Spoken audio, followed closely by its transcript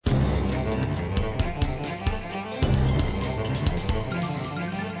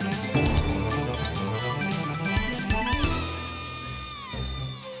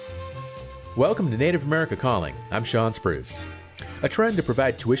Welcome to Native America Calling. I'm Sean Spruce. A trend to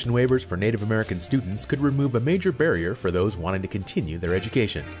provide tuition waivers for Native American students could remove a major barrier for those wanting to continue their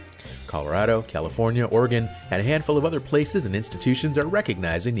education. Colorado, California, Oregon, and a handful of other places and institutions are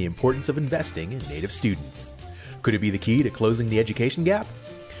recognizing the importance of investing in Native students. Could it be the key to closing the education gap?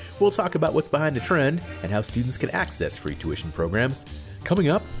 We'll talk about what's behind the trend and how students can access free tuition programs, coming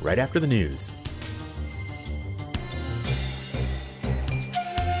up right after the news.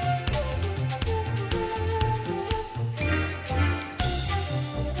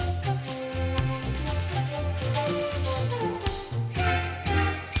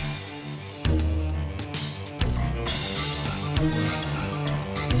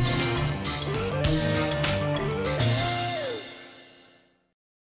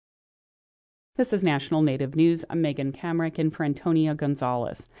 This is National Native News. I'm Megan Kamrick in for Antonia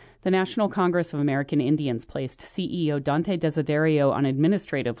Gonzalez. The National Congress of American Indians placed CEO Dante Desiderio on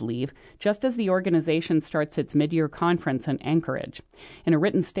administrative leave just as the organization starts its mid-year conference in Anchorage. In a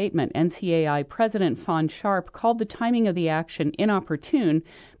written statement, NCAI President Fawn Sharp called the timing of the action inopportune,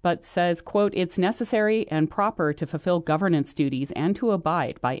 but says, quote, it's necessary and proper to fulfill governance duties and to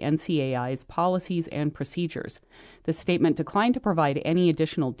abide by NCAI's policies and procedures. The statement declined to provide any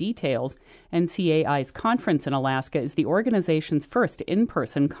additional details. NCAI's conference in Alaska is the organization's first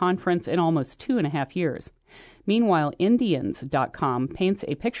in-person conference in almost 2.5 years. Meanwhile, Indians.com paints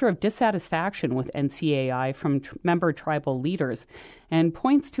a picture of dissatisfaction with NCAI from member tribal leaders and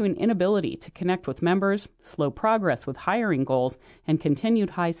points to an inability to connect with members, slow progress with hiring goals, and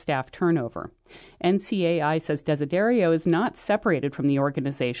continued high staff turnover. NCAI says Desiderio is not separated from the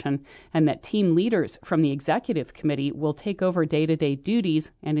organization and that team leaders from the executive committee will take over day-to-day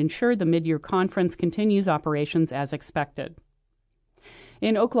duties and ensure the mid-year conference continues operations as expected.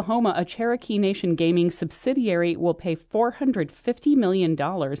 In Oklahoma, a Cherokee Nation gaming subsidiary will pay $450 million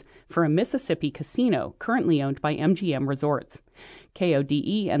for a Mississippi casino currently owned by MGM Resorts.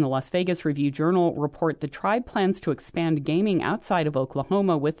 KODE and the Las Vegas Review-Journal report the tribe plans to expand gaming outside of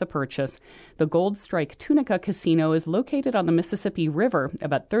Oklahoma with the purchase. The Gold Strike Tunica Casino is located on the Mississippi River,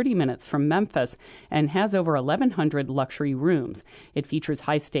 about 30 minutes from Memphis, and has over 1,100 luxury rooms. It features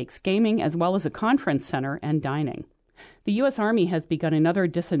high-stakes gaming as well as a conference center and dining. The U.S. Army has begun another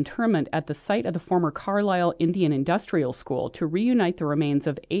disinterment at the site of the former Carlisle Indian Industrial School to reunite the remains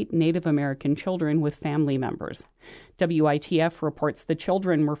of 8 Native American children with family members. WITF reports the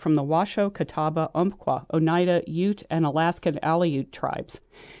children were from the Washoe, Catawba, Umpqua, Oneida, Ute, and Alaskan Aleut tribes.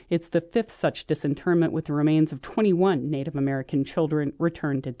 It's the 5th such disinterment with the remains of 21 Native American children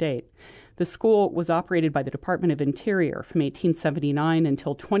returned to date. The school was operated by the Department of Interior from 1879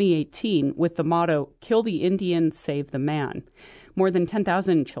 until 2018 with the motto, Kill the Indian, Save the Man. More than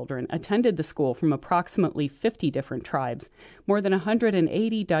 10,000 children attended the school from approximately 50 different tribes. More than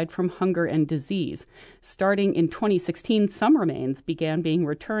 180 died from hunger and disease. Starting in 2016, some remains began being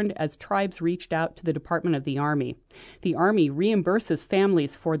returned as tribes reached out to the Department of the Army. The Army reimburses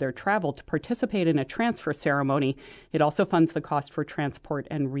families for their travel to participate in a transfer ceremony. It also funds the cost for transport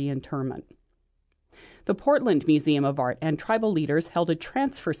and reinterment. The Portland Museum of Art and tribal leaders held a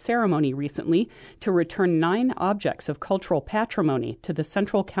transfer ceremony recently to return 9 objects of cultural patrimony to the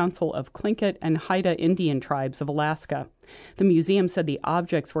Central Council of Tlingit and Haida Indian Tribes of Alaska. The museum said the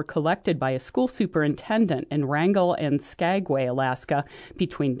objects were collected by a school superintendent in Wrangell and Skagway, Alaska,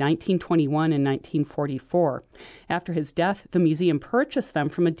 between 1921 and 1944. After his death, the museum purchased them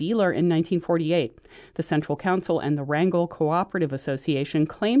from a dealer in 1948. The Central Council and the Wrangell Cooperative Association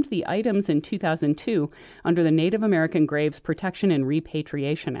claimed the items in 2002 under the Native American Graves Protection and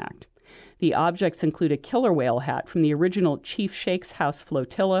Repatriation Act. The objects include a killer whale hat from the original Chief Shake's House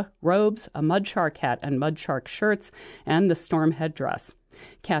flotilla, robes, a mudshark hat and mudshark shirts, and the storm headdress.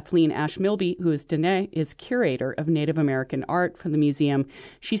 Kathleen Ash-Milby, who is Dene, is curator of Native American art for the museum.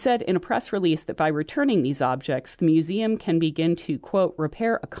 She said in a press release that by returning these objects, the museum can begin to, quote,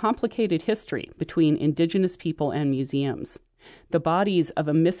 repair a complicated history between indigenous people and museums. The bodies of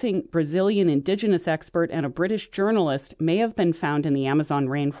a missing Brazilian indigenous expert and a British journalist may have been found in the Amazon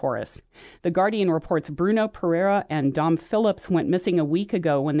rainforest. The Guardian reports Bruno Pereira and Dom Phillips went missing a week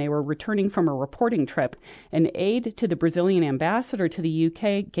ago when they were returning from a reporting trip. An aide to the Brazilian ambassador to the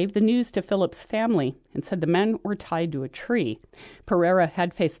UK gave the news to Phillips' family and said the men were tied to a tree. Pereira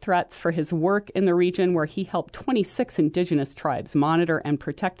had faced threats for his work in the region where he helped 26 indigenous tribes monitor and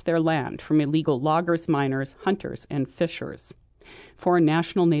protect their land from illegal loggers, miners, hunters, and fishers. For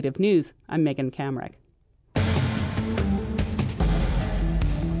National Native News, I'm Megan Kamrick.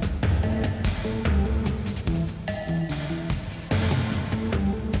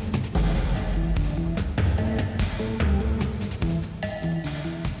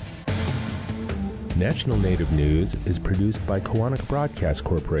 National Native News is produced by Koahnic Broadcast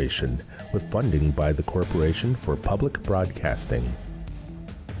Corporation with funding by the Corporation for Public Broadcasting.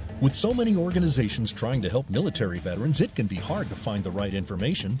 With so many organizations trying to help military veterans, it can be hard to find the right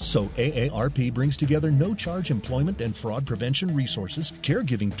information, so AARP brings together no-charge employment and fraud prevention resources,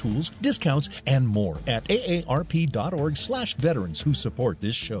 caregiving tools, discounts, and more at aarp.org/veterans who support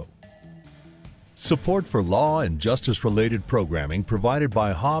this show. Support for law and justice-related programming provided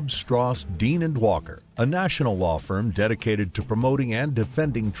by Hobbs, Strauss, Dean & Walker, a national law firm dedicated to promoting and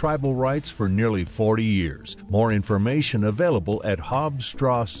defending tribal rights for nearly 40 years. More information available at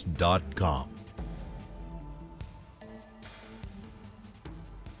hobbsstrauss.com.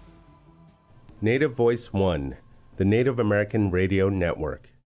 Native Voice One, the Native American Radio Network.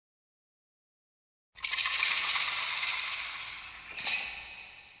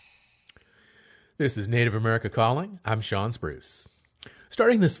 This is Native America Calling. I'm Sean Spruce.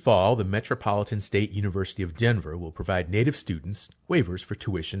 Starting this fall, the Metropolitan State University of Denver will provide Native students waivers for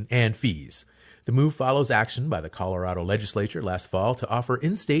tuition and fees. The move follows action by the Colorado legislature last fall to offer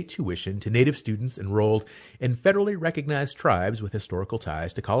in-state tuition to Native students enrolled in federally recognized tribes with historical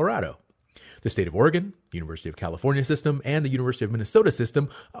ties to Colorado. The state of Oregon, the University of California system, and the University of Minnesota system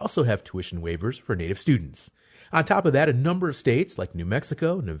also have tuition waivers for Native students. On top of that, a number of states like New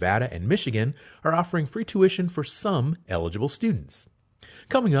Mexico, Nevada, and Michigan are offering free tuition for some eligible students.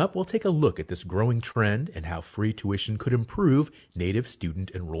 Coming up, we'll take a look at this growing trend and how free tuition could improve Native student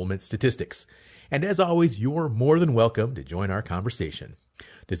enrollment statistics. And as always, you're more than welcome to join our conversation.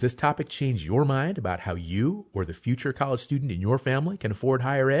 Does this topic change your mind about how you or the future college student in your family can afford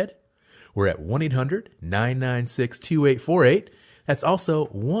higher ed? We're at 1-800-996-2848. That's also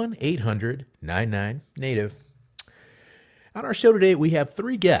 1-800-99-NATIVE. On our show today, we have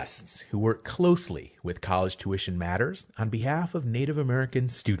three guests who work closely with college tuition matters on behalf of Native American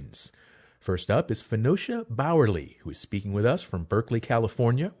students. First up is Fenosha Bowerly, who is speaking with us from Berkeley,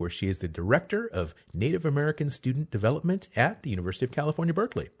 California, where she is the Director of Native American Student Development at the University of California,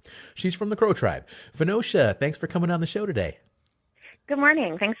 Berkeley. She's from the Crow Tribe. Fenosha, thanks for coming on the show today. Good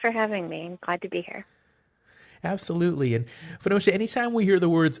morning. Thanks for having me. I'm glad to be here. Absolutely. And Fenosha, anytime we hear the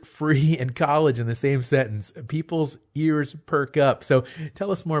words free and college in the same sentence, people's ears perk up. So tell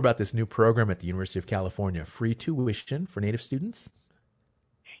us more about this new program at the University of California, free tuition for Native students.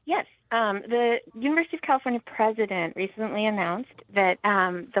 Yes. The University of California president recently announced that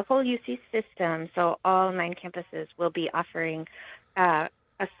the whole UC system, so all 9 campuses, will be offering a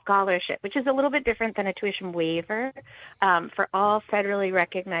scholarship, which is a little bit different than a tuition waiver, for all federally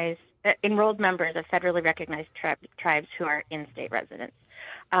recognized enrolled members of federally recognized tribes who are in-state residents,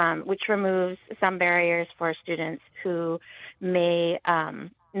 which removes some barriers for students who may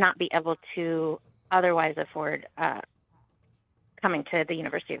not be able to otherwise afford coming to the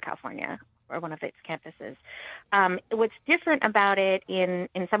University of California or one of its campuses. What's different about it in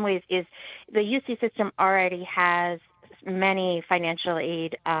some ways is the UC system already has many financial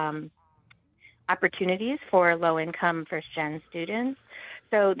aid opportunities for low-income first-gen students.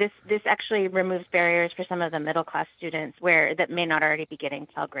 So this actually removes barriers for some of the middle-class students that may not already be getting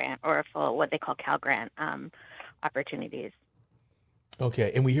Pell Grant or full what they call Cal Grant opportunities.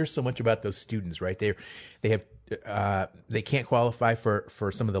 Okay, and we hear so much about those students, right? They can't qualify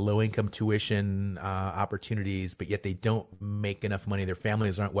for some of the low-income tuition opportunities, but yet they don't make enough money. Their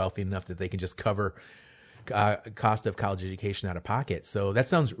families aren't wealthy enough that they can just cover cost of college education out of pocket. So that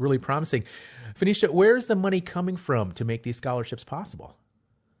sounds really promising. Fenosha, where is the money coming from to make these scholarships possible?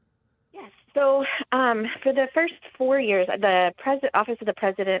 So for the first 4 years, the Office of the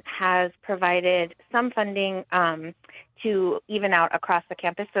President has provided some funding to even out across the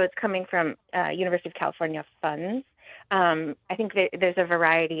campus. So it's coming from University of California funds. I think there's a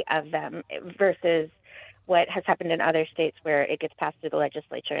variety of them versus what has happened in other states where it gets passed through the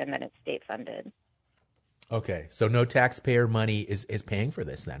legislature and then it's state funded. Okay, so no taxpayer money is paying for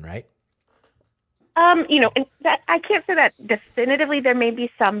this then, right? I can't say that definitively. There may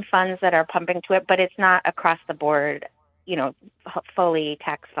be some funds that are pumping to it, but it's not across the board, fully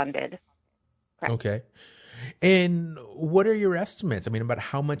tax funded. Correct. Okay. And what are your estimates? I mean, about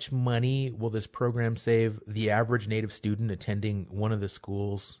how much money will this program save the average Native student attending one of the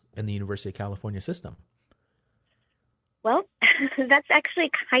schools in the University of California system? Well, that's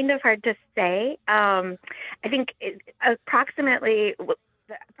actually kind of hard to say. I think the approximate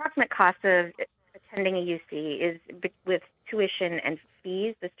cost of attending a UC is with tuition and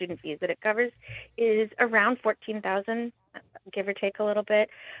fees, the student fees that it covers, is around $14,000, give or take a little bit.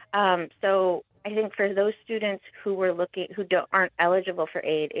 So I think for those students who aren't eligible for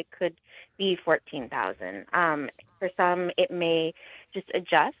aid, it could be $14,000. For some, it may just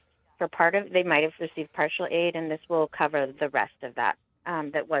adjust for part of, they might have received partial aid, and this will cover the rest of that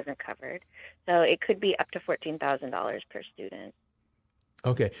that wasn't covered. So it could be up to $14,000 per student.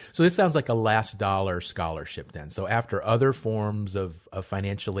 Okay, so this sounds like a last dollar scholarship then. So after other forms of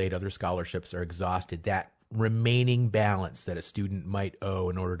financial aid, other scholarships are exhausted, that remaining balance that a student might owe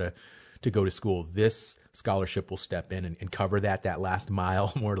in order to go to school, this scholarship will step in and cover that last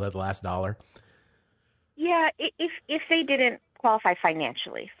mile, more or less the last dollar? Yeah, if they didn't qualify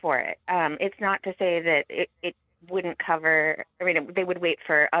financially for it. It's not to say that it wouldn't cover, I mean, they would wait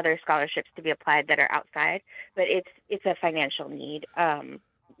for other scholarships to be applied that are outside, but it's a financial need.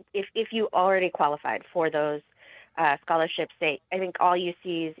 If you already qualified for those scholarships, I think all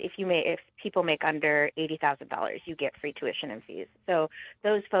UCs, if people make under $80,000, you get free tuition and fees. So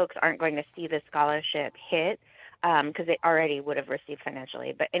those folks aren't going to see the scholarship hit because they already would have received financial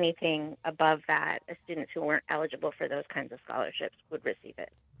aid. But anything above that, students who weren't eligible for those kinds of scholarships would receive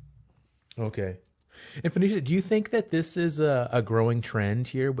it. Okay. And Phoenicia, do you think that this is a growing trend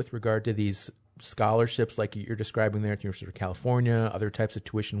here with regard to these scholarships like you're describing there at the University of California, other types of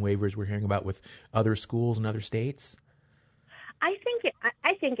tuition waivers we're hearing about with other schools in other states? I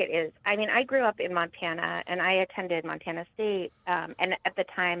think it is. I mean, I grew up in Montana, and I attended Montana State, and at the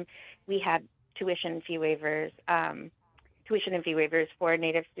time we had tuition and fee waivers for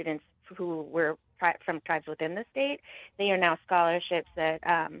Native students who were from tribes within the state. They are now scholarships that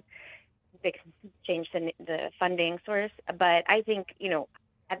they can change the funding source. But I think,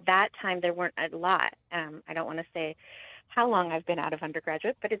 at that time there weren't a lot. I don't want to say how long I've been out of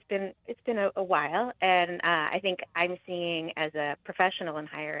undergraduate, but it's been a while. And I think I'm seeing, as a professional in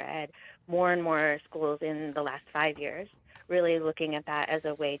higher ed, more and more schools in the last 5 years really looking at that as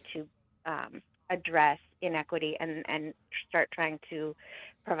a way to address inequity and start trying to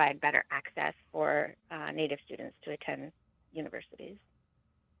provide better access for Native students to attend universities.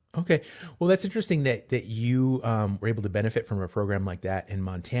 Okay. Well, that's interesting that you were able to benefit from a program like that in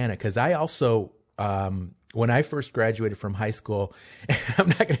Montana, because I also, when I first graduated from high school, I'm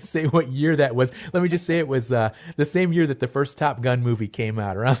not going to say what year that was. Let me just say it was the same year that the first Top Gun movie came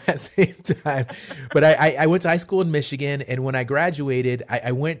out, around that same time. But I went to high school in Michigan, and when I graduated,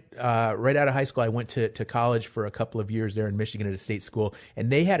 I went right out of high school. I went to college for a couple of years there in Michigan at a state school, and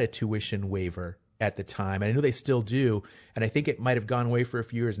they had a tuition waiver at the time. And I know they still do. And I think it might have gone away for a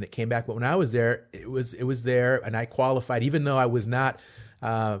few years and it came back. But when I was there, it was there, and I qualified, even though I was not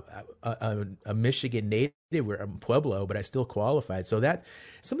a Michigan native or a Pueblo, but I still qualified. So that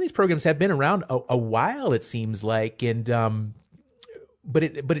some of these programs have been around a while, it seems like. And but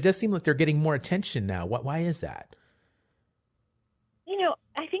it does seem like they're getting more attention now. Why is that?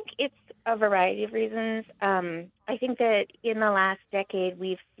 I think it's a variety of reasons. I think that in the last decade,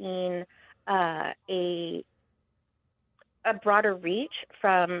 we've seen a broader reach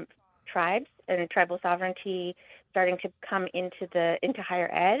from tribes and tribal sovereignty starting to come into higher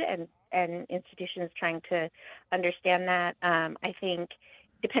ed and institutions trying to understand that. I think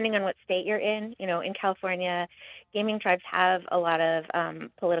depending on what state you're in California, gaming tribes have a lot of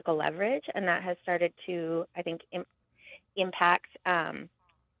political leverage, and that has started to, I think, impact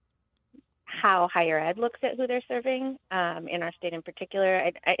how higher ed looks at who they're serving in our state in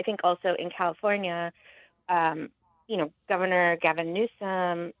particular. I think also in California, Governor Gavin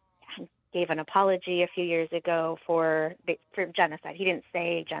Newsom gave an apology a few years ago for genocide. He didn't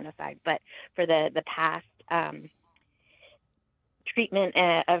say genocide, but for the past treatment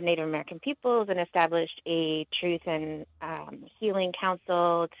of Native American peoples, and established a Truth and Healing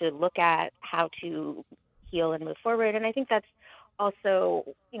Council to look at how to heal and move forward. And I think that's also,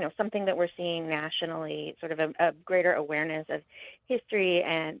 something that we're seeing nationally, sort of a greater awareness of history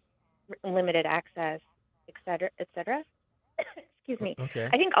and limited access, et cetera, et cetera. Excuse me. Okay.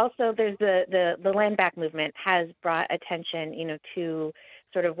 I think also there's the land back movement has brought attention, to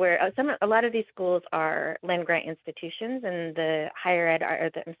sort of where a lot of these schools are land grant institutions, and the higher ed,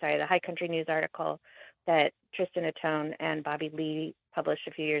 the High Country News article that Tristan Atone and Bobby Lee published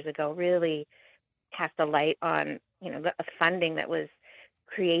a few years ago really cast a light on, the funding that was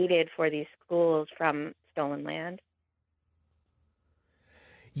created for these schools from stolen land.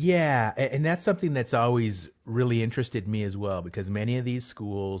 Yeah, and that's something that's always really interested me as well, because many of these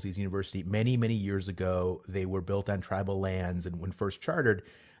schools, these universities, many, many years ago, they were built on tribal lands, and when first chartered,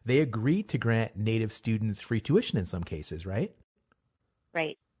 they agreed to grant Native students free tuition in some cases, right?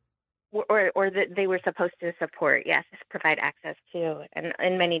 Right. Or that they were supposed to support, yes, provide access to,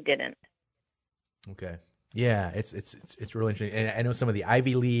 and many didn't. Okay. Yeah, it's really interesting. And I know some of the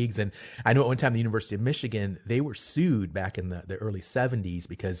Ivy Leagues, and I know at one time the University of Michigan, they were sued back in the early 70s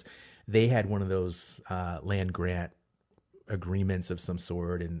because they had one of those land grant agreements of some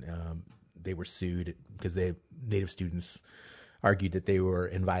sort, and they were sued because Native students argued that they were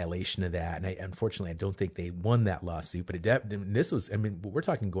in violation of that. And unfortunately, I don't think they won that lawsuit. But this was, I mean, we're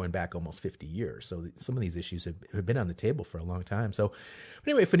talking going back almost 50 years. So some of these issues have been on the table for a long time. So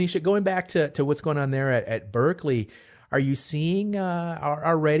but anyway, Phoenicia, going back to what's going on there at Berkeley, are you seeing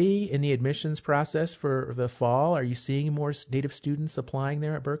already in the admissions process for the fall, are you seeing more Native students applying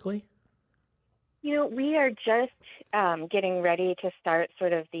there at Berkeley? We are just getting ready to start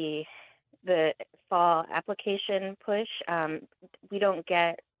sort of the fall application push.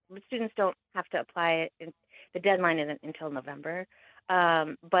 Students don't have to apply it. The deadline isn't until November.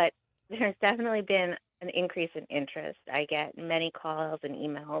 But there's definitely been an increase in interest. I get many calls and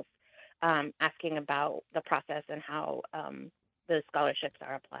emails asking about the process and how the scholarships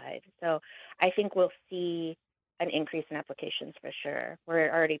are applied. So I think we'll see an increase in applications for sure. We're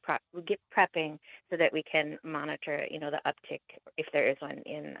already prepping so that we can monitor, the uptick, if there is one,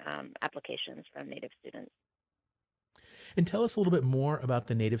 in applications from Native students. And tell us a little bit more about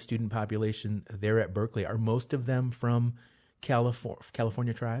the Native student population there at Berkeley. Are most of them from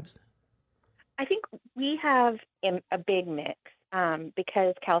California tribes? I think we have a big mix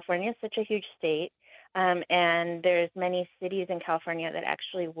because California is such a huge state, and there's many cities in California that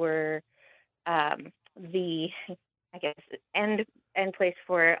actually were the end place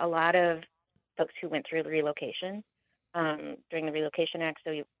for a lot of folks who went through the relocation during the Relocation Act.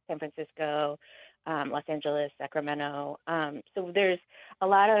 So San Francisco, Los Angeles, Sacramento. So there's a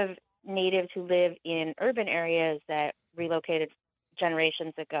lot of natives who live in urban areas that relocated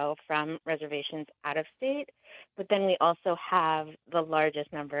generations ago from reservations out of state. But then we also have the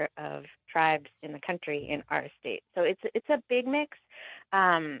largest number of tribes in the country in our state. So it's a big mix.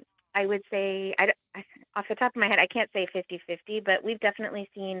 I would say, off the top of my head, I can't say 50-50, but we've definitely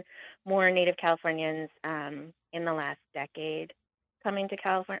seen more Native Californians in the last decade coming to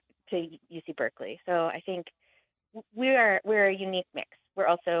UC Berkeley. So I think we're a unique mix. We're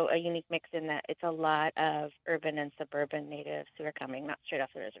also a unique mix in that it's a lot of urban and suburban Natives who are coming, not straight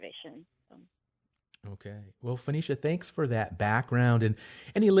off the reservation. So. Okay. Well, Phoenicia, thanks for that background. And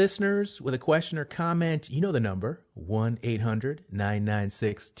any listeners with a question or comment, you know the number,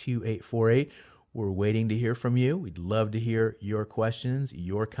 1-800-996-2848. We're waiting to hear from you. We'd love to hear your questions,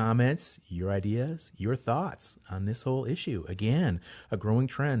 your comments, your ideas, your thoughts on this whole issue. Again, a growing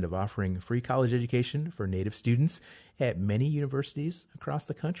trend of offering free college education for Native students at many universities across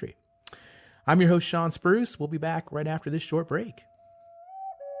the country. I'm your host, Sean Spruce. We'll be back right after this short break.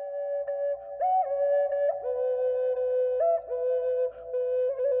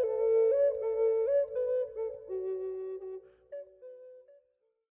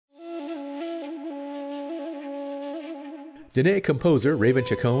 Dene composer Raven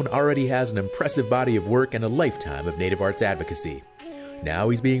Chacon already has an impressive body of work and a lifetime of Native arts advocacy. Now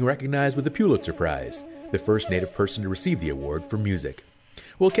he's being recognized with the Pulitzer Prize, the first Native person to receive the award for music.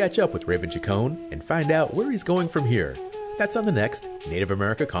 We'll catch up with Raven Chacon and find out where he's going from here. That's on the next Native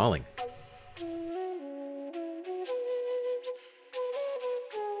America Calling.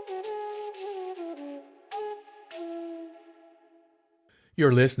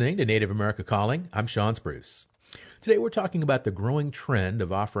 You're listening to Native America Calling. I'm Sean Spruce. Today we're talking about the growing trend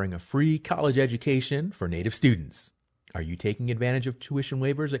of offering a free college education for Native students. Are you taking advantage of tuition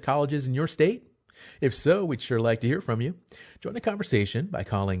waivers at colleges in your state? If so, we'd sure like to hear from you. Join the conversation by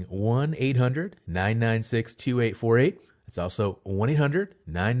calling 1-800-996-2848. It's also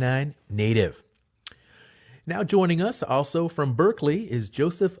 1-800-99-NATIVE. Now joining us also from Berkeley is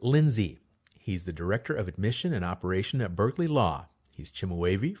Joseph Lindsay. He's the Director of Admission and Operation at Berkeley Law. He's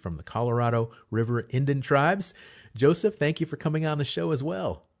Chemehuevi from the Colorado River Indian Tribes. Joseph, thank you for coming on the show as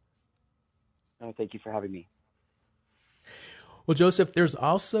well. Oh, thank you for having me. Well, Joseph, there's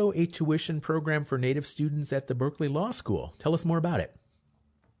also a tuition program for Native students at the Berkeley Law School. Tell us more about it.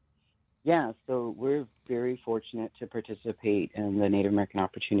 Yeah, so we're very fortunate to participate in the Native American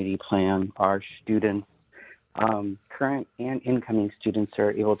Opportunity Plan. Our students, current and incoming students,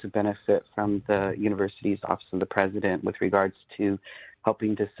 are able to benefit from the university's Office of the President with regards to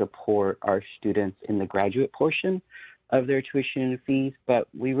helping to support our students in the graduate portion of their tuition and fees, but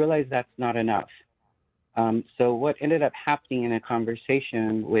we realize that's not enough. So what ended up happening in a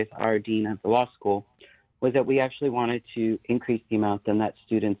conversation with our dean at the law school was that we actually wanted to increase the amount that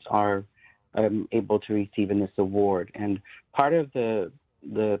students are able to receive in this award. And part of the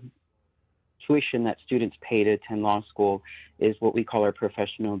tuition that students pay to attend law school is what we call our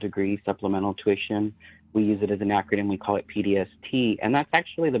professional degree supplemental tuition. We use it as an acronym. We call it PDST, and that's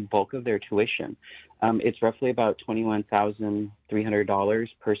actually the bulk of their tuition. It's roughly about $21,300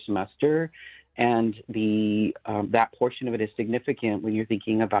 per semester, And that portion of it is significant when you're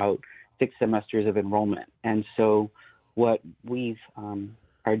thinking about 6 semesters of enrollment. And so what we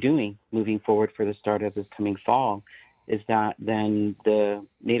are doing moving forward for the start of this coming fall is that then the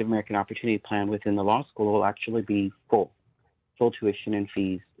Native American Opportunity Plan within the law school will actually be full tuition and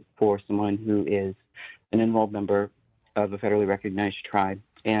fees for someone who is an enrolled member of a federally recognized tribe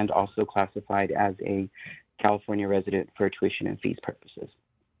and also classified as a California resident for tuition and fees purposes.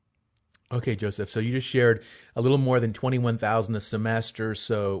 Okay, Joseph. So you just shared a little more than $21,000 a semester.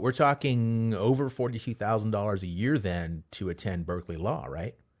 So we're talking over $42,000 a year then to attend Berkeley Law,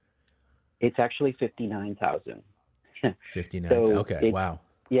 right? It's actually $59,000. 59. So okay. Wow.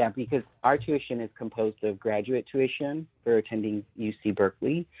 Yeah, because our tuition is composed of graduate tuition for attending UC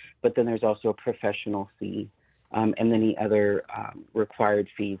Berkeley, but then there's also a professional fee and any other required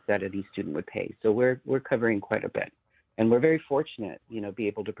fees that any student would pay. So we're covering quite a bit. And we're very fortunate, be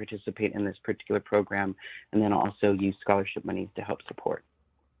able to participate in this particular program and then also use scholarship monies to help support.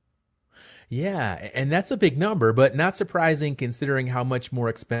 Yeah, and that's a big number, but not surprising considering how much more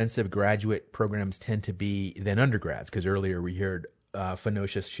expensive graduate programs tend to be than undergrads, because earlier we heard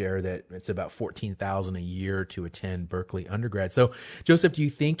Phenecia share that it's about $14,000 a year to attend Berkeley undergrad. So, Joseph, do you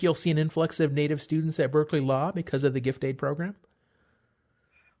think you'll see an influx of Native students at Berkeley Law because of the gift aid program?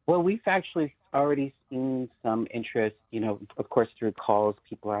 Well, we've actually already seen some interest, of course, through calls,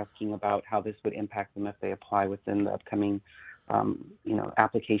 people asking about how this would impact them if they apply within the upcoming,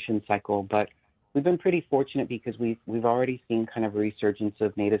 application cycle. But we've been pretty fortunate because we've already seen kind of a resurgence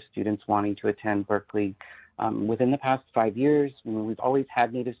of Native students wanting to attend Berkeley. Within the past 5 years, we've always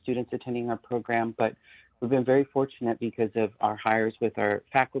had Native students attending our program, but we've been very fortunate because of our hires with our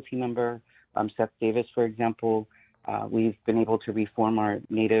faculty member, Seth Davis, for example. We've been able to reform our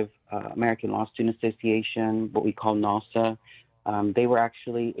Native American Law Student Association, what we call NALSA. They were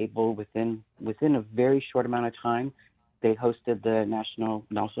actually able, within a very short amount of time, they hosted the National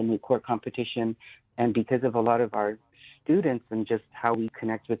NALSA Moot Court Competition. And because of a lot of our students and just how we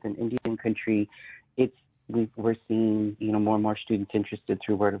connect with an Indian country, we're seeing more and more students interested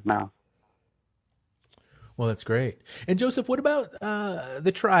through word of mouth. Well, that's great. And Joseph, what about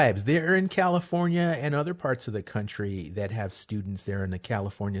the tribes? They're in California and other parts of the country that have students there in the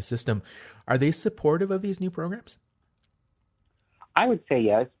California system. Are they supportive of these new programs? I would say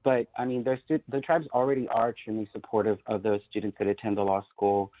yes, but the tribes already are extremely supportive of those students that attend the law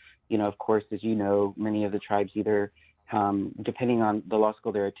school. Of course, as you know, many of the tribes either depending on the law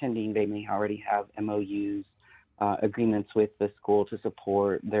school they're attending, they may already have MOUs, agreements with the school to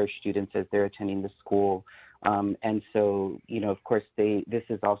support their students as they're attending the school. And so, of course, this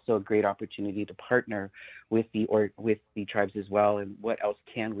is also a great opportunity to partner with the tribes as well. And what else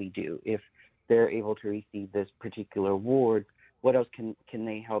can we do if they're able to receive this particular award? What else can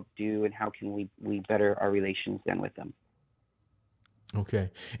they help do, and how can we better our relations then with them?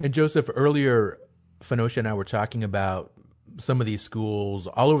 Okay. And Joseph, earlier, Phenecia and I were talking about some of these schools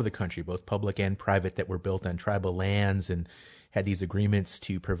all over the country, both public and private, that were built on tribal lands and had these agreements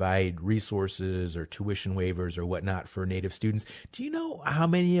to provide resources or tuition waivers or whatnot for Native students. Do you know how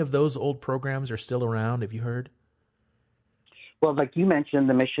many of those old programs are still around? Have you heard? Well, like you mentioned,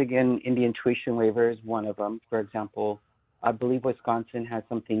 the Michigan Indian tuition waiver is one of them. For example, I believe Wisconsin has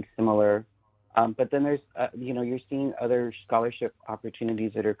something similar. But then there's, you're seeing other scholarship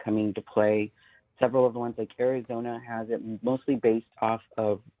opportunities that are coming to play. Several of the ones like Arizona has it mostly based off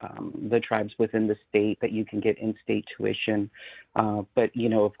of the tribes within the state that you can get in-state tuition. But,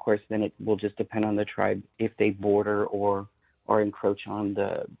 of course, then it will just depend on the tribe if they border or encroach on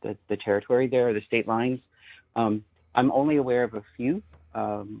the territory there, or the state lines. I'm only aware of a few,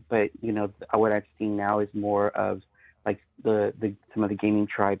 but, what I've seen now is more of like some of the gaming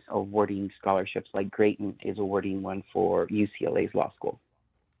tribes awarding scholarships, like Grayton is awarding one for UCLA's law school.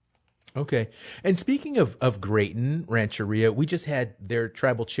 Okay. And speaking of Grayton Rancheria, we just had their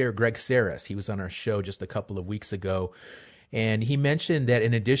tribal chair, Greg Saris. He was on our show just a couple of weeks ago. And he mentioned that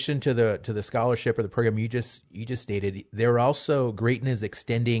in addition to the scholarship or the program you just stated, they're also, Grayton is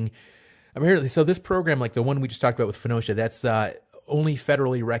extending, apparently, so this program, like the one we just talked about with Phenecia, that's only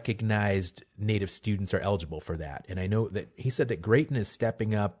federally recognized Native students are eligible for that. And I know that he said that Grayton is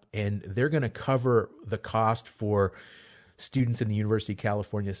stepping up and they're going to cover the cost for students in the University of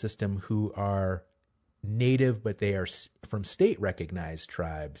California system who are Native, but they are from state recognized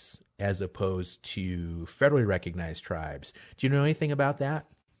tribes as opposed to federally recognized tribes. Do you know anything about that?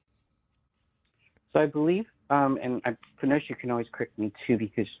 So I believe, and Phenecia can always correct me too,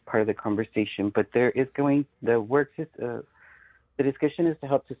 because it's part of the conversation, but there is the discussion is to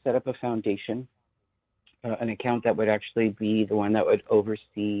help to set up a foundation, an account that would actually be the one that would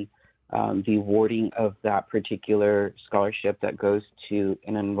oversee the awarding of that particular scholarship that goes to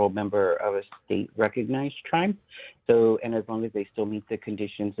an enrolled member of a state-recognized tribe. So, and as long as they still meet the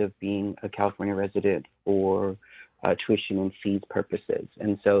conditions of being a California resident for tuition and fees purposes.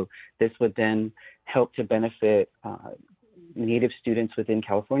 And so this would then help to benefit Native students within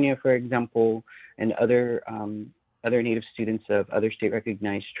California, for example, and other Native students of other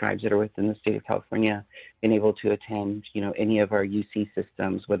state-recognized tribes that are within the state of California, being able to attend, any of our UC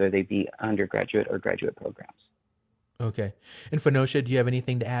systems, whether they be undergraduate or graduate programs. Okay. And Phenosha, do you have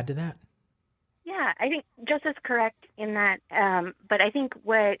anything to add to that? Yeah, I think Joseph is correct in that, but I think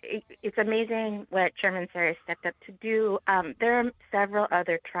it's amazing what Chairman Sarah stepped up to do. There are several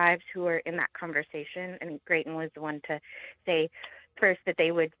other tribes who are in that conversation, and Grayton was the one to say first that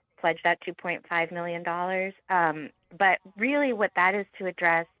they would pledge that $2.5 million. But really what that is to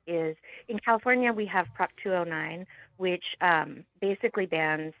address is, in California, we have Prop 209, which basically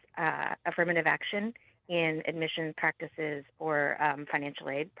bans affirmative action in admission practices or financial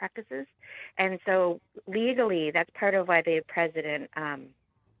aid practices. And so legally, that's part of why the president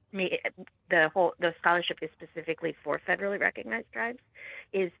made the scholarship is specifically for federally recognized tribes,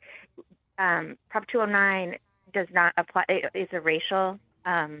 is Prop 209 does not apply. It's a racial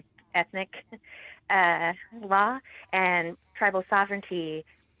ethnic law, and tribal sovereignty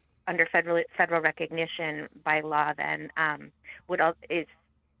under federal recognition by law then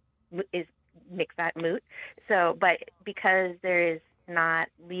makes that moot. So, but because there is not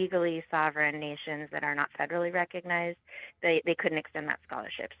legally sovereign nations that are not federally recognized, they couldn't extend that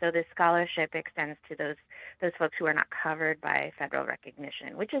scholarship. So this scholarship extends to those folks who are not covered by federal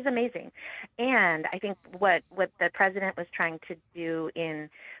recognition, which is amazing. And I think what the president was trying to do in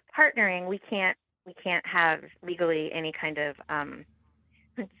partnering, we can't have legally any kind of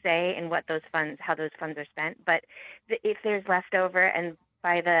say in what how those funds are spent. But if there's leftover, and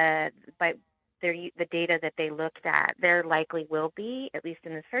by the data that they looked at, there likely will be, at least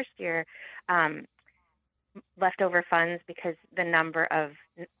in this first year, leftover funds, because the number of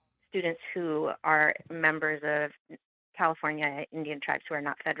students who are members of California Indian tribes who are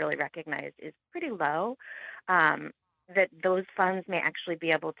not federally recognized is pretty low, that those funds may actually be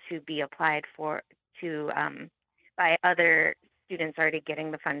able to be applied by other students already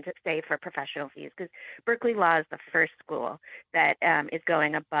getting the funds, say, for professional fees, because Berkeley Law is the first school that is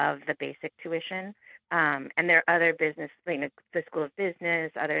going above the basic tuition. And there are other business, the School of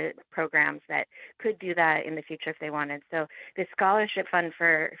Business, other programs that could do that in the future if they wanted. So the scholarship fund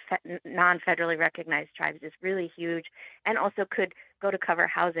for non-federally recognized tribes is really huge, and also could go to cover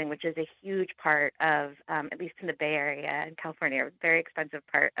housing, which is a huge part of, at least in the Bay Area in California, a very expensive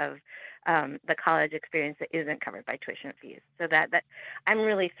part of the college experience that isn't covered by tuition fees. So that I'm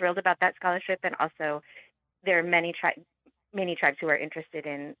really thrilled about that scholarship, and also there are many tribes who are interested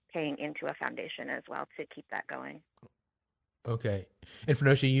in paying into a foundation as well to keep that going. Okay. And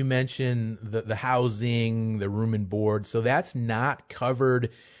Phenosha, you mentioned the housing, the room and board. So that's not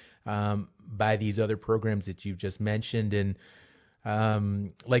covered by these other programs that you've just mentioned. And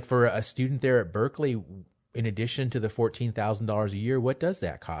like for a student there at Berkeley, in addition to the $14,000 a year, what does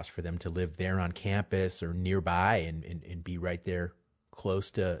that cost for them to live there on campus or nearby and be right there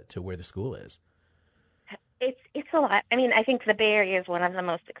close to where the school is? It's a lot. I mean, I think the Bay Area is one of the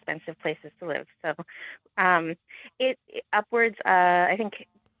most expensive places to live. So it upwards, I think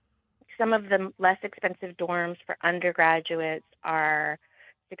some of the less expensive dorms for undergraduates are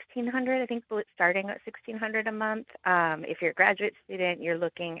 $1,600. I think starting at $1,600 a month. If you're a graduate student, you're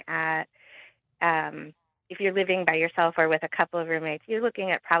looking at, if you're living by yourself or with a couple of roommates, you're looking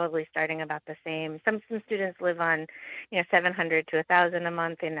at probably starting about the same. Some students live on, $700 to $1,000 a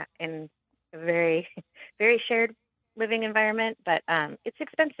month in a very, very shared living environment, but it's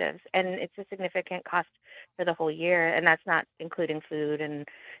expensive, and it's a significant cost for the whole year, and that's not including food and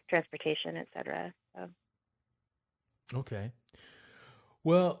transportation, et cetera. So. Okay.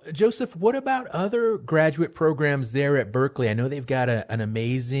 Well, Joseph, what about other graduate programs there at Berkeley? I know they've got an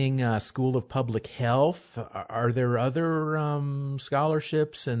amazing School of Public Health. Are there other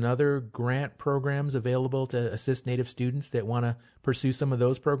scholarships and other grant programs available to assist Native students that want to pursue some of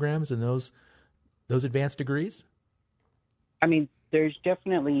those programs and those advanced degrees? I mean, there's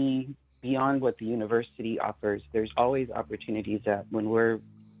definitely, beyond what the university offers, there's always opportunities that when we're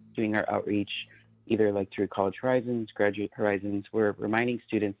doing our outreach, either like through College Horizons, Graduate Horizons, we're reminding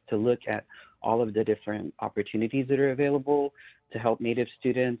students to look at all of the different opportunities that are available to help Native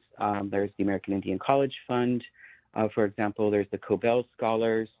students. There's the American Indian College Fund, for example. There's the Cobell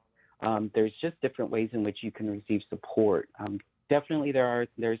Scholars. There's just different ways in which you can receive support. Definitely there's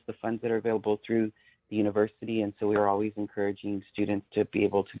the funds that are available through the university. And so we are always encouraging students to be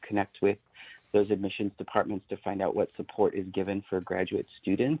able to connect with those admissions departments to find out what support is given for graduate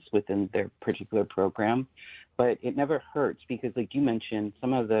students within their particular program. But it never hurts because, like you mentioned,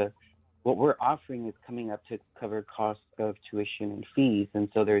 some of what we're offering is coming up to cover costs of tuition and fees. And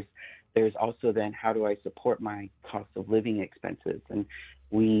so there's also then, how do I support my cost of living expenses? And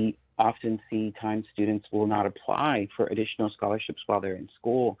we often see times students will not apply for additional scholarships while they're in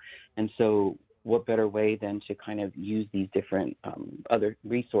school. And so what better way than to kind of use these different other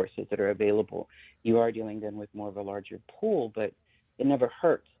resources that are available? You are dealing then with more of a larger pool, but it never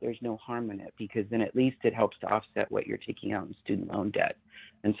hurts. There's no harm in it, because then at least it helps to offset what you're taking out in student loan debt.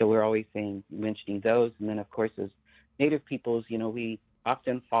 And so we're always mentioning those. And then, of course, as Native peoples, we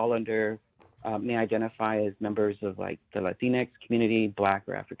often fall under, may identify as members of like the Latinx community, Black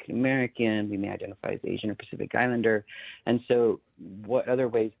or African American. We may identify as Asian or Pacific Islander. And so what other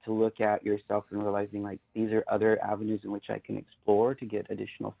ways to look at yourself and realizing like these are other avenues in which I can explore to get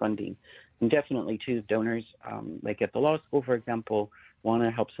additional funding. And definitely too, donors like at the law school, for example, want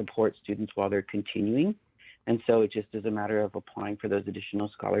to help support students while they're continuing. And so it just is a matter of applying for those additional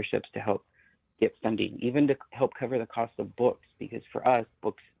scholarships to help get funding, even to help cover the cost of books, because for us,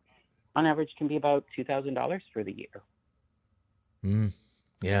 books on average can be about $2,000 for the year.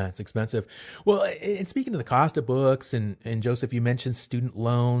 Yeah, it's expensive. Well, and speaking of the cost of books, and Joseph, you mentioned student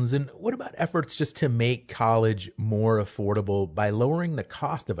loans, and what about efforts just to make college more affordable by lowering the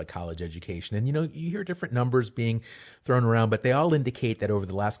cost of a college education? And, you hear different numbers being thrown around, but they all indicate that over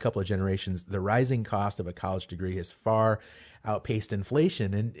the last couple of generations, the rising cost of a college degree has far outpaced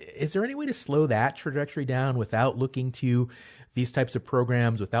inflation. And is there any way to slow that trajectory down without looking to these types of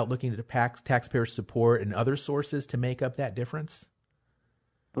programs, without looking to taxpayer support and other sources to make up that difference?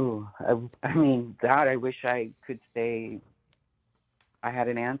 Oh, I mean, that I wish I could say I had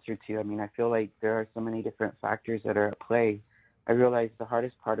an answer to. I mean, I feel like there are so many different factors that are at play. I realize the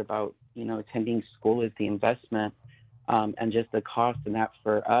hardest part about, attending school is the investment and just the cost. And that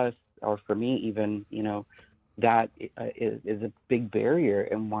for us, or for me even, that is a big barrier,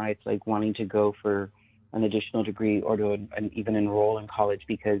 and why it's like wanting to go for an additional degree or to even enroll in college,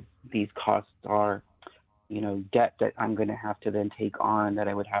 because these costs are debt that I'm going to have to then take on, that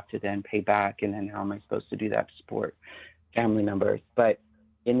I would have to then pay back. And then how am I supposed to do that to support family members? But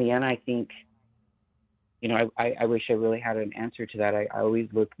in the end, I think, I wish I really had an answer to that. I always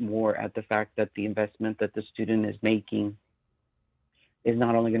look more at the fact that the investment that the student is making is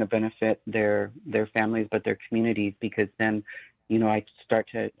not only going to benefit their families, but their communities, because then, I start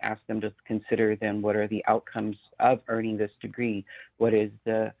to ask them to consider then what are the outcomes of earning this degree? What is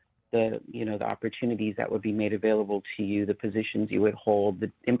the opportunities that would be made available to you, the positions you would hold,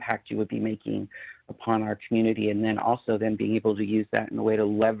 the impact you would be making upon our community, and then also then being able to use that in a way to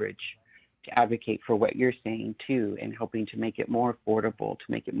leverage, to advocate for what you're saying too, and helping to make it more affordable, to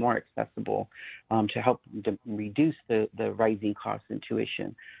make it more accessible, to help to reduce the rising costs in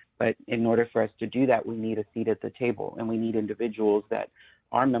tuition. But in order for us to do that, we need a seat at the table, and we need individuals that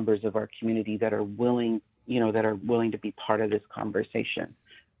are members of our community that are willing, to be part of this conversation.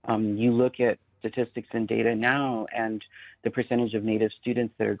 You look at statistics and data now, and the percentage of Native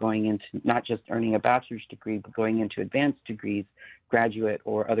students that are going into not just earning a bachelor's degree, but going into advanced degrees, graduate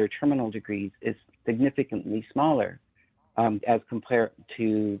or other terminal degrees, is significantly smaller as compared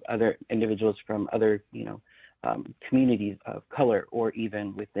to other individuals from other, communities of color, or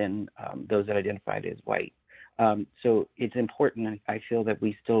even within those that identified as white. So it's important, I feel, that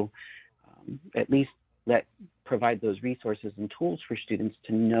we still at least provide those resources and tools for students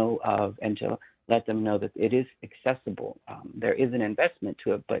to know of, and to let them know that it is accessible. There is an investment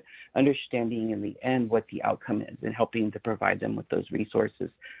to it, but understanding in the end what the outcome is, and helping to provide them with those resources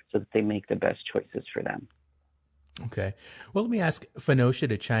so that they make the best choices for them. Okay. Well, let me ask Phenosha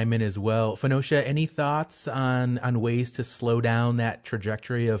to chime in as well. Phenosha, any thoughts on ways to slow down that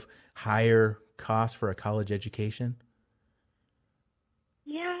trajectory of higher costs for a college education?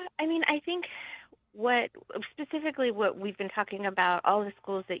 Yeah, I mean, I think what we've been talking about, all the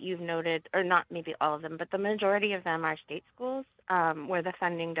schools that you've noted, or not maybe all of them, but the majority of them are state schools, where the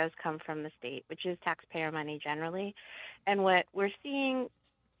funding does come from the state, which is taxpayer money generally. And what we're seeing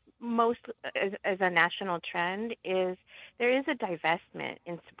most as a national trend is there is a divestment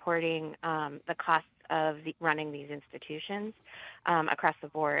in supporting the costs of running these institutions across the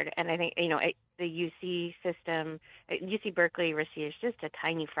board. And I think, the UC system, UC Berkeley receives just a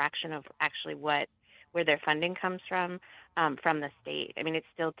tiny fraction of actually where their funding comes from the state. I mean, it's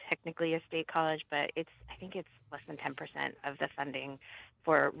still technically a state college, but I think it's less than 10% of the funding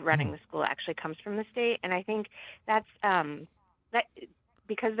for running the school actually comes from the state. And I think that's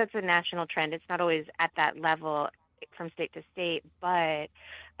because that's a national trend, it's not always at that level from state to state. But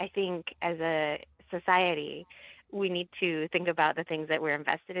I think as a society, we need to think about the things that we're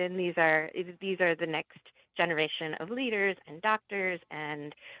invested in. These are the next generation of leaders and doctors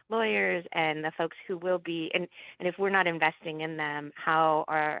and lawyers and the folks who will be, and if we're not investing in them,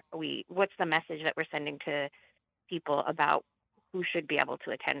 what's the message that we're sending to people about who should be able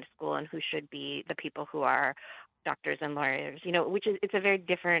to attend school and who should be the people who are doctors and lawyers, it's a very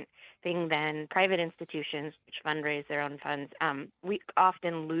different thing than private institutions which fundraise their own funds. We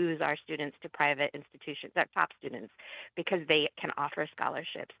often lose our students to private institutions, our top students, because they can offer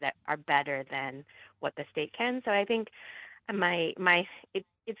scholarships that are better than what the state can. So I think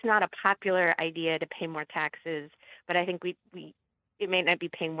it's not a popular idea to pay more taxes, but I think it may not be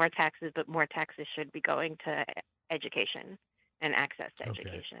paying more taxes, but more taxes should be going to education and access to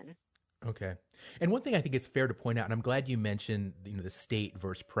education. Okay. And one thing I think it's fair to point out, and I'm glad you mentioned the state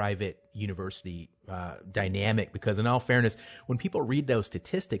versus private university dynamic, because in all fairness, when people read those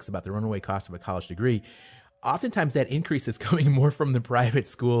statistics about the runaway cost of a college degree, oftentimes that increase is coming more from the private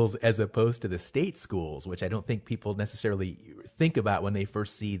schools as opposed to the state schools, which I don't think people necessarily think about when they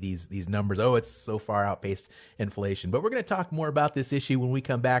first see these numbers. Oh, it's so far outpaced inflation. But we're going to talk more about this issue when we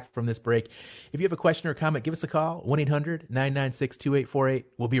come back from this break. If you have a question or comment, give us a call, 1-800-996-2848.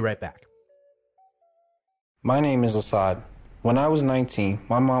 We'll be right back. My name is Assad. When I was 19,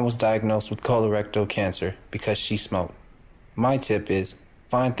 my mom was diagnosed with colorectal cancer because she smoked. My tip is,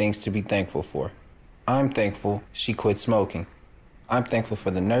 find things to be thankful for. I'm thankful she quit smoking. I'm thankful for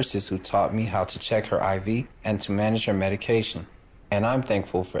the nurses who taught me how to check her IV and to manage her medication. And I'm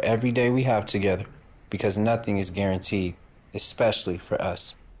thankful for every day we have together, because nothing is guaranteed, especially for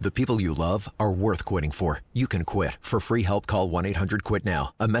us. The people you love are worth quitting for. You can quit. For free help, call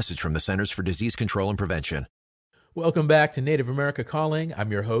 1-800-QUIT-NOW. A message from the Centers for Disease Control and Prevention. Welcome back to Native America Calling.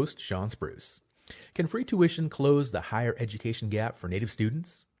 I'm your host, Sean Spruce. Can free tuition close the higher education gap for Native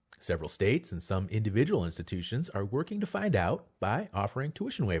students? Several states and some individual institutions are working to find out by offering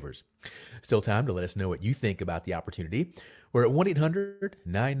tuition waivers. Still time to let us know what you think about the opportunity. We're at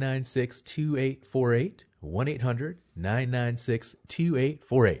 1-800-996-2848,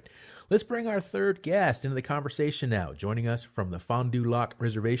 1-800-996-2848. Let's bring our third guest into the conversation now. Joining us from the Fond du Lac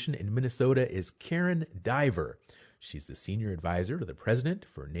Reservation in Minnesota is Karen Diver. She's the senior advisor to the president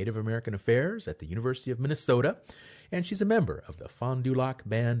for Native American Affairs at the University of Minnesota, and she's a member of the Fond du Lac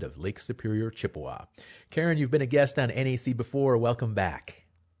Band of Lake Superior, Chippewa. Karen, you've been a guest on NAC before. Welcome back.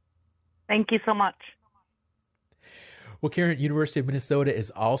 Thank you so much. Well, Karen, University of Minnesota is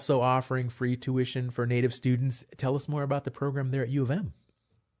also offering free tuition for Native students. Tell us more about the program there at U of M.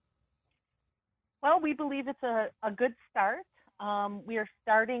 Well, we believe it's a good start. We are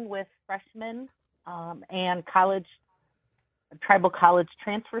starting with freshmen and tribal college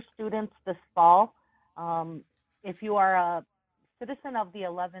transfer students this fall. If you are a citizen of the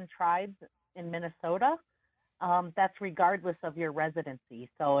 11 tribes in Minnesota, that's regardless of your residency.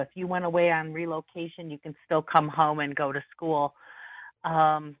 So if you went away on relocation, you can still come home and go to school.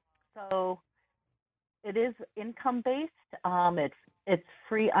 So it is income-based. It's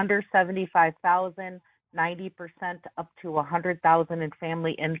free under $75,000, 90% up to $100,000 in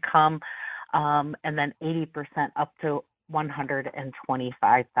family income, and then 80% up to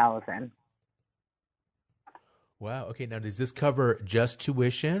 $125,000. Wow. Okay. Now, does this cover just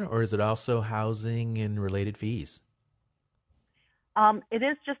tuition, or is it also housing and related fees? It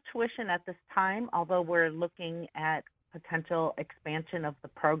is just tuition at this time, although we're looking at potential expansion of the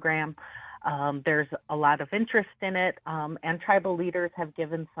program. There's a lot of interest in it, and tribal leaders have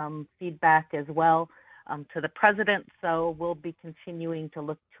given some feedback as well to the president, so we'll be continuing to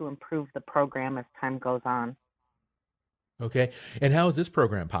look to improve the program as time goes on. Okay. And how is this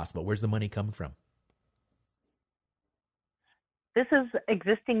program possible? Where's the money coming from? This is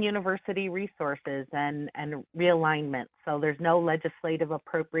existing university resources and realignment, so there's no legislative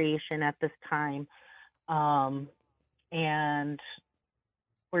appropriation at this time, and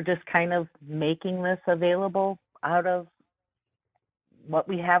we're just kind of making this available out of what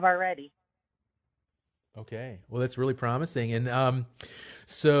we have already. Okay. Well, that's really promising. And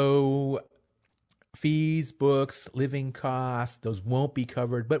so fees, books, living costs, those won't be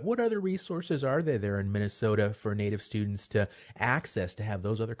covered. But what other resources are there in Minnesota for Native students to access to have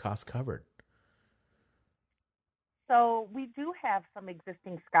those other costs covered? So we do have some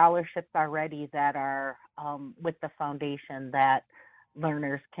existing scholarships already that are with the foundation that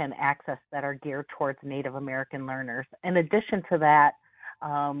learners can access that are geared towards Native American learners. In addition to that,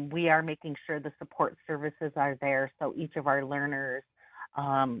 we are making sure the support services are there so each of our learners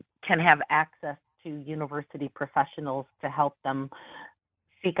can have access to university professionals to help them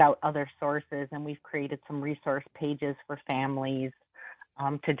seek out other sources, and we've created some resource pages for families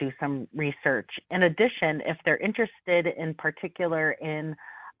to do some research. In addition, if they're interested in particular in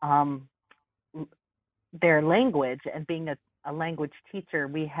their language and being a language teacher,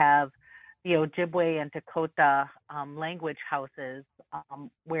 we have the Ojibwe and Dakota language houses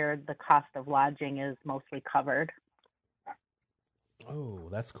where the cost of lodging is mostly covered. Oh,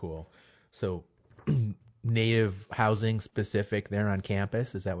 that's cool. So Native housing specific there on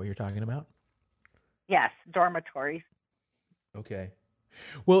campus, is that what you're talking about? Yes, dormitories. Okay.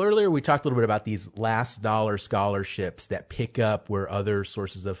 Well, earlier we talked a little bit about these last dollar scholarships that pick up where other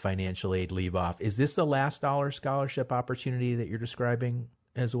sources of financial aid leave off. Is this the last dollar scholarship opportunity that you're describing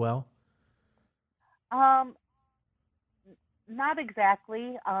as well? Not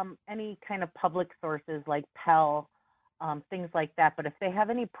exactly. Any kind of public sources like Pell, things like that. But if they have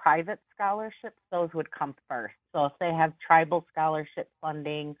any private scholarships, those would come first. So if they have tribal scholarship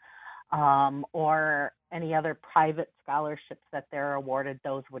funding or any other private scholarships that they're awarded,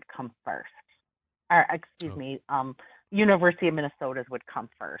 those would come first. Or, University of Minnesota's would come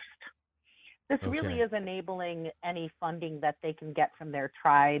first. This really is enabling any funding that they can get from their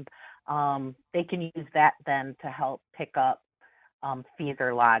tribe. They can use that then to help pick up fees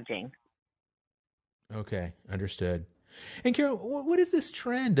or lodging. Okay, understood. And Carol, what does this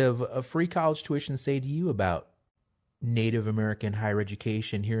trend of free college tuition say to you about Native American higher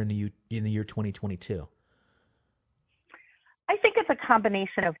education here in the year 2022? I think it's a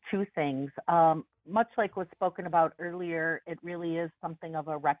combination of two things. Much like was spoken about earlier, it really is something of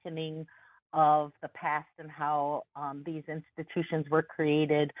a reckoning of the past and how these institutions were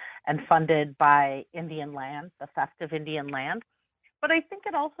created and funded by Indian land, the theft of Indian land. But I think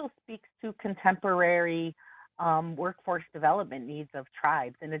it also speaks to contemporary workforce development needs of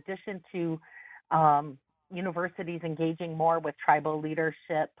tribes. In addition to universities engaging more with tribal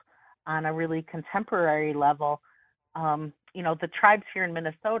leadership on a really contemporary level, the tribes here in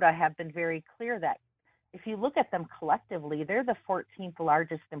Minnesota have been very clear that if you look at them collectively, they're the 14th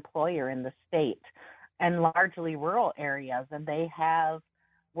largest employer in the state and largely rural areas. And they have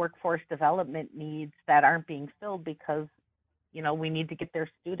workforce development needs that aren't being filled because, we need to get their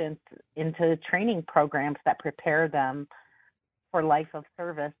students into training programs that prepare them for life of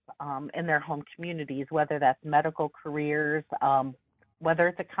service in their home communities, whether that's medical careers, whether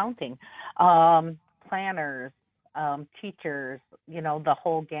it's accounting, planners, teachers, the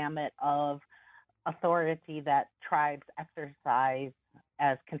whole gamut of authority that tribes exercise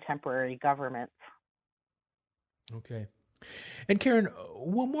as contemporary governments. Okay. And Karen,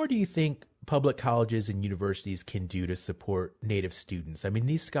 what more do you think public colleges and universities can do to support Native students? I mean,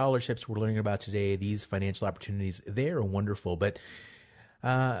 these scholarships we're learning about today, these financial opportunities, they are wonderful, but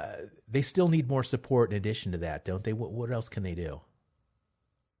they still need more support in addition to that, don't they? What else can they do?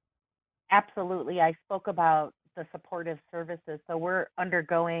 Absolutely. I spoke about the supportive services. So we're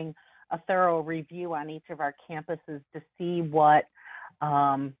undergoing a thorough review on each of our campuses to see what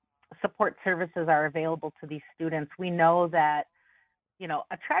support services are available to these students. We know that,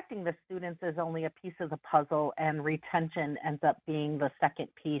 attracting the students is only a piece of the puzzle, and retention ends up being the second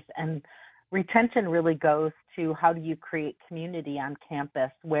piece. And retention really goes to how do you create community on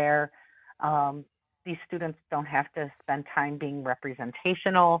campus where these students don't have to spend time being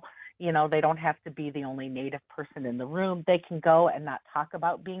representational. They don't have to be the only Native person in the room. They can go and not talk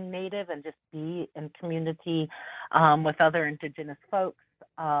about being Native and just be in community with other Indigenous folks,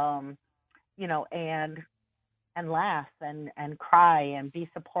 and laugh and cry and be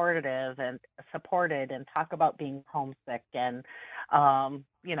supportive and supported and talk about being homesick and,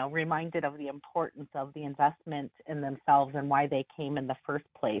 reminded of the importance of the investment in themselves and why they came in the first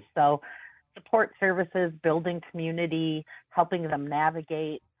place. So support services, building community, helping them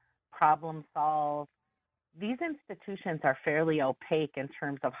navigate, problem solve. These institutions are fairly opaque in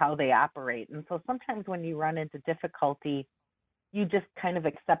terms of how they operate. And so sometimes when you run into difficulty, you just kind of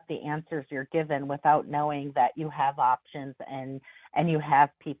accept the answers you're given without knowing that you have options and you have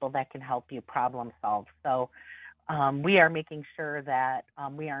people that can help you problem solve. So we are making sure that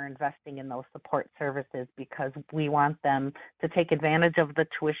we are investing in those support services because we want them to take advantage of the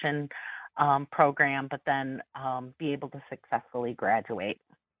tuition program, but then be able to successfully graduate.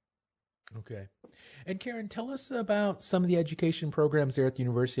 Okay. And Karen, tell us about some of the education programs there at the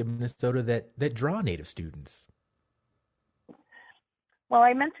University of Minnesota that draw Native students. Well,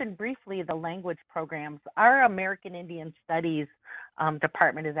 I mentioned briefly the language programs. Our American Indian Studies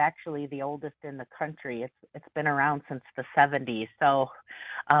department is actually the oldest in the country. It's been around since the 70s. So,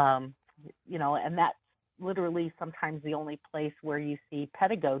 and that's literally sometimes the only place where you see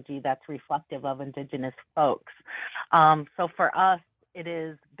pedagogy that's reflective of Indigenous folks. So for us, it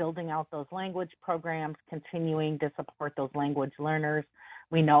is building out those language programs, continuing to support those language learners.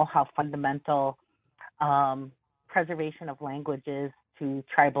 We know how fundamental preservation of language is to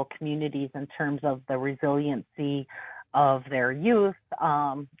tribal communities in terms of the resiliency of their youth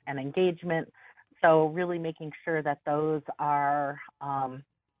and engagement. So really making sure that those are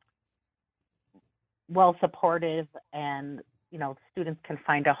well supported and, you know, students can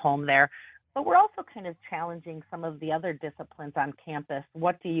find a home there. But we're also kind of challenging some of the other disciplines on campus.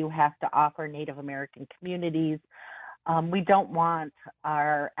 What do you have to offer Native American communities? We don't want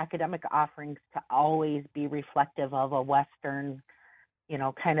our academic offerings to always be reflective of a Western, you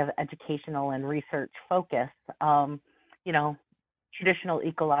know, kind of educational and research focus. You know, traditional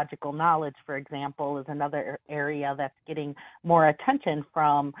ecological knowledge, for example, is another area that's getting more attention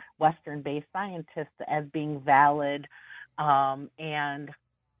from Western-based scientists as being valid and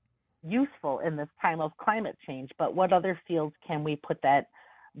useful in this time of climate change. But what other fields can we put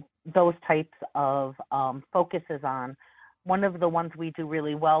those types of focuses on? One of the ones we do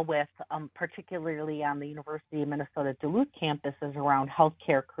really well with, particularly on the University of Minnesota Duluth campus, is around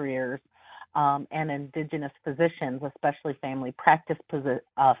healthcare careers and Indigenous physicians, especially family practice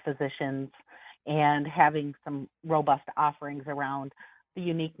physicians, and having some robust offerings around the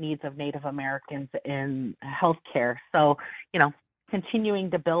unique needs of Native Americans in healthcare. So, you know, continuing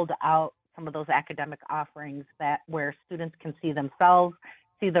to build out some of those academic offerings where students can see themselves,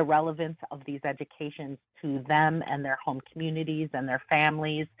 see the relevance of these educations to them and their home communities and their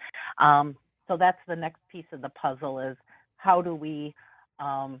families. So that's the next piece of the puzzle, is how do we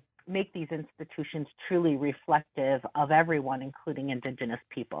make these institutions truly reflective of everyone, including Indigenous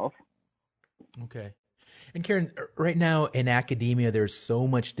peoples. Okay. And Karen, right now in academia, there's so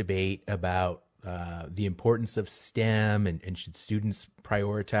much debate about the importance of STEM and should students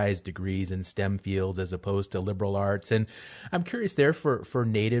prioritize degrees in STEM fields as opposed to liberal arts. And I'm curious there for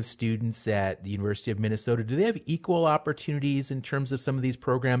Native students at the University of Minnesota, do they have equal opportunities in terms of some of these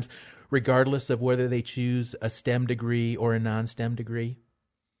programs, regardless of whether they choose a STEM degree or a non-STEM degree?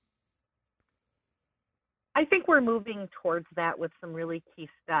 I think we're moving towards that with some really key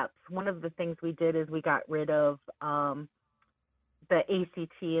steps. One of the things we did is we got rid of the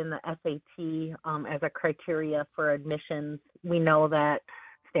ACT and the SAT as a criteria for admissions. We know that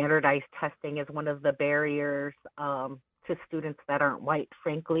standardized testing is one of the barriers to students that aren't white,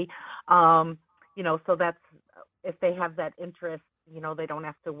 frankly. You know, so that's, if they have that interest, you know, they don't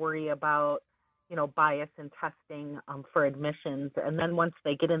have to worry about, you know, bias in testing for admissions. And then once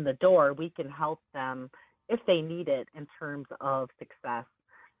they get in the door, we can help them if they need it in terms of success.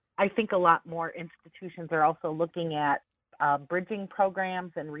 I think a lot more institutions are also looking at bridging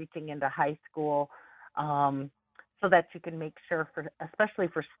programs and reaching into high school so that you can make sure, especially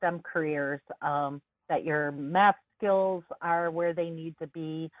for STEM careers, that your math skills are where they need to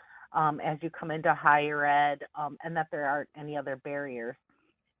be as you come into higher ed, and that there aren't any other barriers.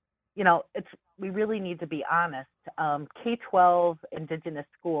 You know, we really need to be honest. K-12 Indigenous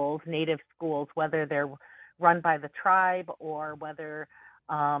schools, Native schools, whether they're run by the tribe or whether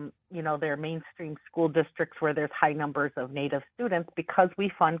you know, they're mainstream school districts where there's high numbers of Native students, because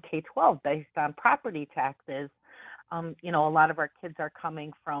we fund K-12 based on property taxes. You know, a lot of our kids are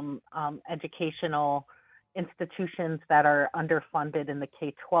coming from educational institutions that are underfunded in the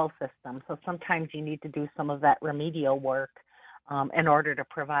K-12 system. So sometimes you need to do some of that remedial work in order to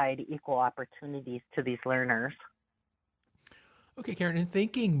provide equal opportunities to these learners. Okay, Karen, and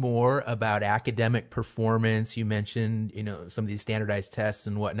thinking more about academic performance, you mentioned, you know, some of these standardized tests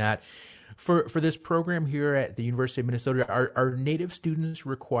and whatnot. For this program here at the University of Minnesota, are Native students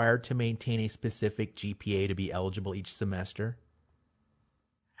required to maintain a specific GPA to be eligible each semester?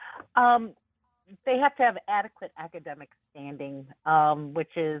 They have to have adequate academic standing,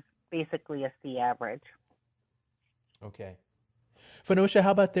 which is basically a C average. Okay. Phenosha,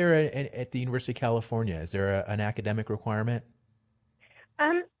 how about there at the University of California? Is there an academic requirement?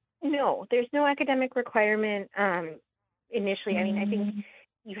 No, there's no academic requirement initially. I mean, I think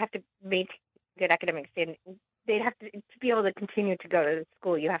you have to make good academic standing. They'd have to be able to continue to go to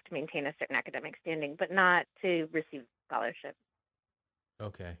school. You have to maintain a certain academic standing, but not to receive scholarship.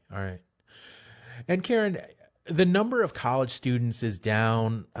 Okay, all right. And Karen, the number of college students is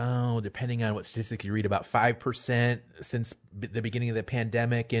down, depending on what statistics you read, about 5% since the beginning of the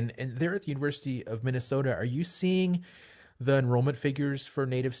pandemic. And there at the University of Minnesota, are you seeing the enrollment figures for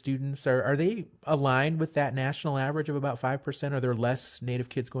Native students? Are they aligned with that national average of about 5%? Are there less Native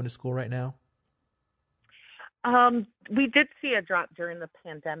kids going to school right now? We did see a drop during the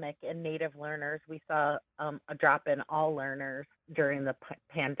pandemic in Native learners. We saw a drop in all learners during the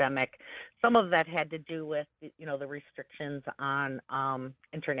pandemic. Some of that had to do with, the restrictions on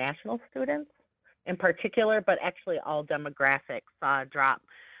international students in particular, but actually all demographics saw a drop.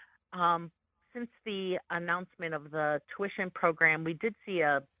 Since the announcement of the tuition program, we did see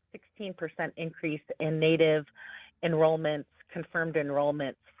a 16% increase in Native enrollments, confirmed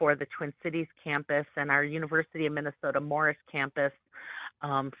enrollments for the Twin Cities campus, and our University of Minnesota Morris campus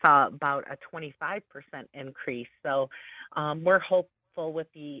saw about a 25% increase. So we're hopeful with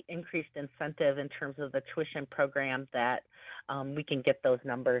the increased incentive in terms of the tuition program that we can get those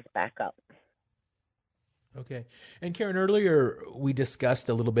numbers back up. Okay. And Karen, earlier we discussed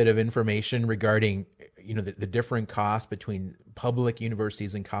a little bit of information regarding, the different costs between public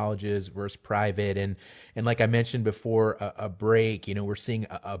universities and colleges versus private. And like I mentioned before a break, we're seeing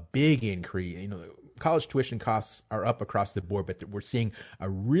a big increase. College tuition costs are up across the board, but we're seeing a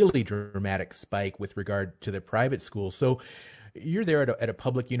really dramatic spike with regard to the private schools. So you're there at a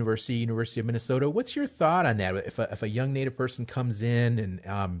public university, University of Minnesota. What's your thought on that? If a young Native person comes in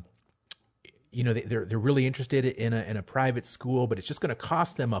and, they're really interested in a private school, but it's just going to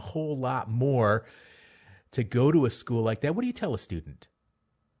cost them a whole lot more to go to a school like that. What do you tell a student?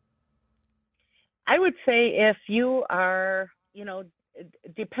 I would say if you are,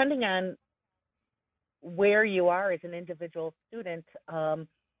 depending on where you are as an individual student,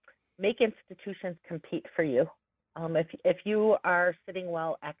 make institutions compete for you. If you are sitting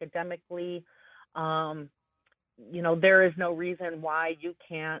well academically, there is no reason why you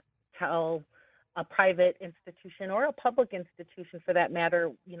can't tell a private institution or a public institution for that matter,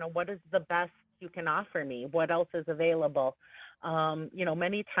 what is the best you can offer me? What else is available?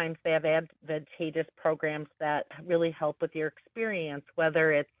 Many times they have advantageous programs that really help with your experience,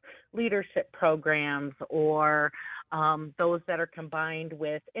 whether it's leadership programs or those that are combined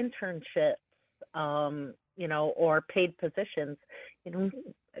with internships, or paid positions.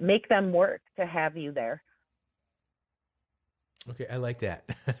 Make them work to have you there. Okay, I like that.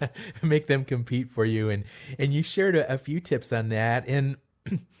 Make them compete for you, and you shared a few tips on that. And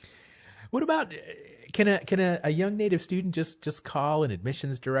what about can a young Native student just call an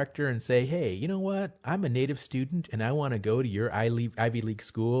admissions director and say, hey, you know what? I'm a Native student and I want to go to your Ivy League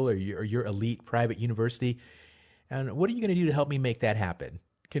school or your elite private university. And what are you going to do to help me make that happen?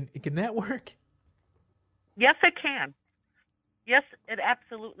 Can that work? Yes, it can. Yes, it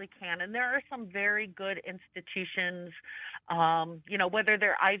absolutely can. And there are some very good institutions, whether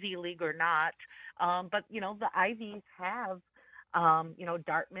they're Ivy League or not. But, the Ivies have,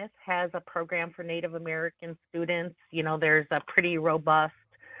 Dartmouth has a program for Native American students. There's a pretty robust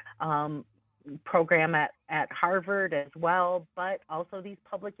program at Harvard as well, but also these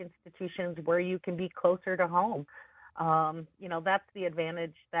public institutions where you can be closer to home. That's the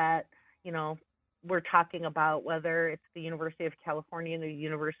advantage that, we're talking about, whether it's the University of California, the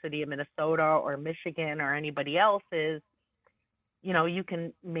University of Minnesota, or Michigan, or anybody else, is, you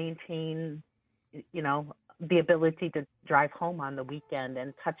can maintain, the ability to drive home on the weekend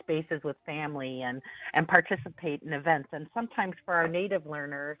and touch bases with family and participate in events. And sometimes for our Native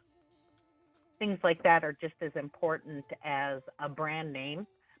learners, things like that are just as important as a brand name.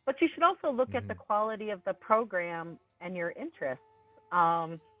 But you should also look at the quality of the program and your interests.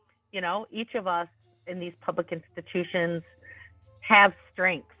 Each of us in these public institutions have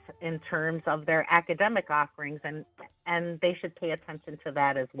strengths in terms of their academic offerings, and they should pay attention to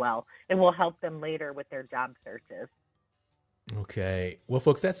that as well. It will help them later with their job searches. Okay. Well,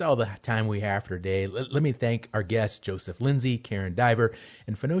 folks, that's all the time we have for today. Let me thank our guests, Joseph Lindsay, Karen Diver,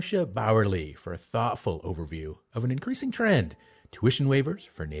 and Phenosha Bowerly for a thoughtful overview of an increasing trend, tuition waivers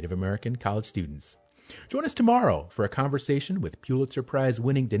for Native American college students. Join us tomorrow for a conversation with Pulitzer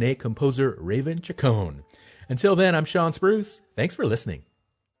Prize-winning Dene composer Raven Chacon. Until then, I'm Sean Spruce. Thanks for listening.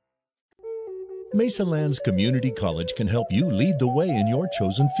 Mesa Lands Community College can help you lead the way in your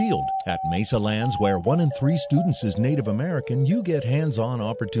chosen field. At Mesa Lands, where 1 in 3 students is Native American, you get hands-on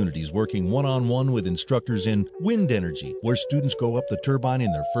opportunities working one-on-one with instructors in wind energy, where students go up the turbine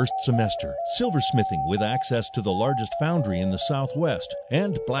in their first semester, silversmithing with access to the largest foundry in the Southwest,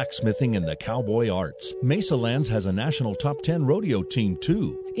 and blacksmithing in the cowboy arts. Mesa Lands has a national top 10 rodeo team,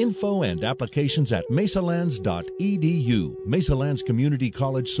 too. Info and applications at mesalands.edu. Mesa Lands Community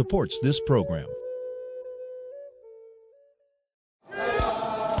College supports this program.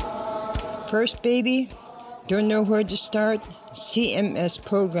 First baby, don't know where to start? CMS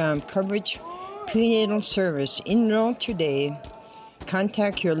program coverage, prenatal service, enroll today.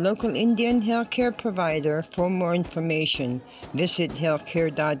 Contact your local Indian healthcare provider for more information. Visit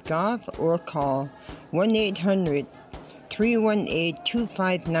healthcare.gov or call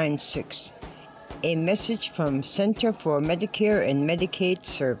 1-800-318-2596. A message from Center for Medicare and Medicaid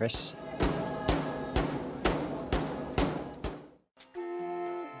Service.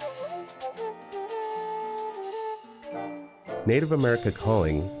 Native America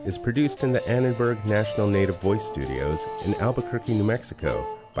Calling is produced in the Annenberg National Native Voice Studios in Albuquerque, New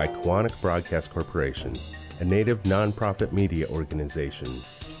Mexico by Koahnic Broadcast Corporation, a Native nonprofit media organization.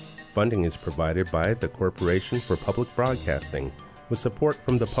 Funding is provided by the Corporation for Public Broadcasting with support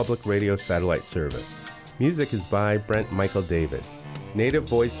from the Public Radio Satellite Service. Music is by Brent Michael Davids. Native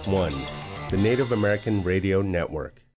Voice One, the Native American Radio Network.